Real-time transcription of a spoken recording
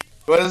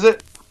What is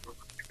it?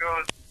 It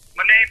goes,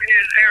 my name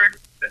is Eric.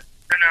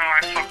 No,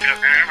 I fucked it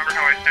up, man. I remember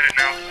how I said it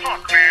now.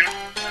 Fuck, man.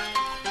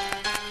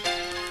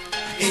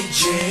 In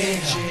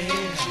jail.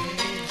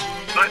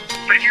 But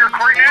if you're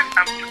recording that,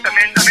 I'm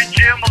in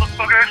jail,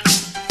 motherfucker.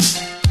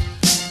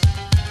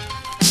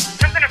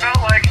 Something about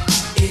like,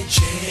 In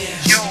jail.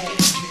 yo,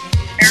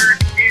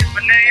 Eric is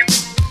my name.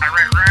 I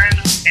write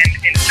rhymes and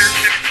insert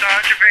them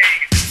inside your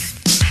veins.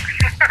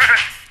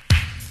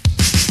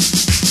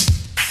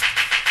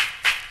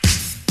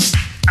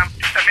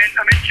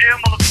 I'm in jail,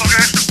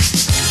 motherfucker.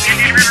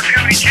 Indian River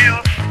County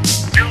Jail,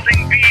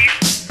 Building B,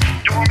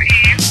 Dorm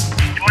E,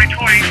 2020,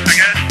 I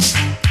guess.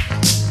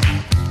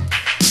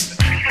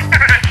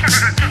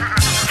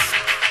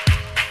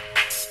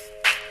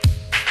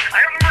 I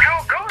don't remember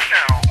how it goes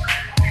now.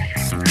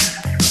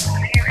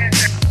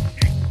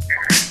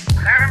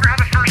 I remember how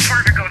the first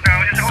part of it goes now. I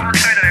was just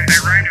overexcited. I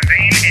rhymed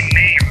vein and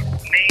name.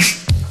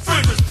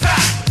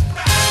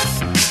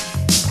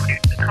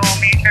 Call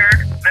me Eric,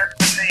 that's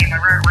the name. I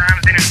write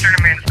rhymes and insert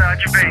them inside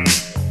your vein.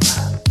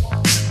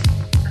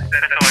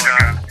 That's all I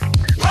got.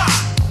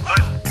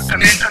 But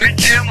I'm in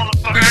jail,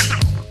 motherfucker.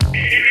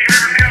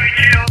 River County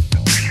Jail.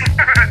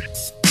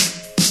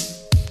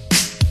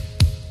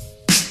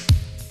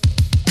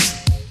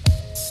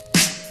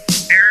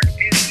 Eric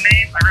is the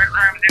name. I write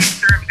rhymes and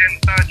insert them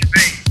inside your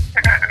vein.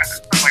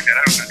 Something like that.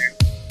 I don't know, dude.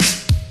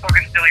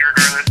 Fucking silly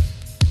regardless.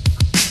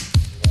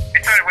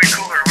 It sounded way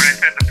cooler when I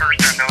said it the first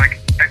time, though.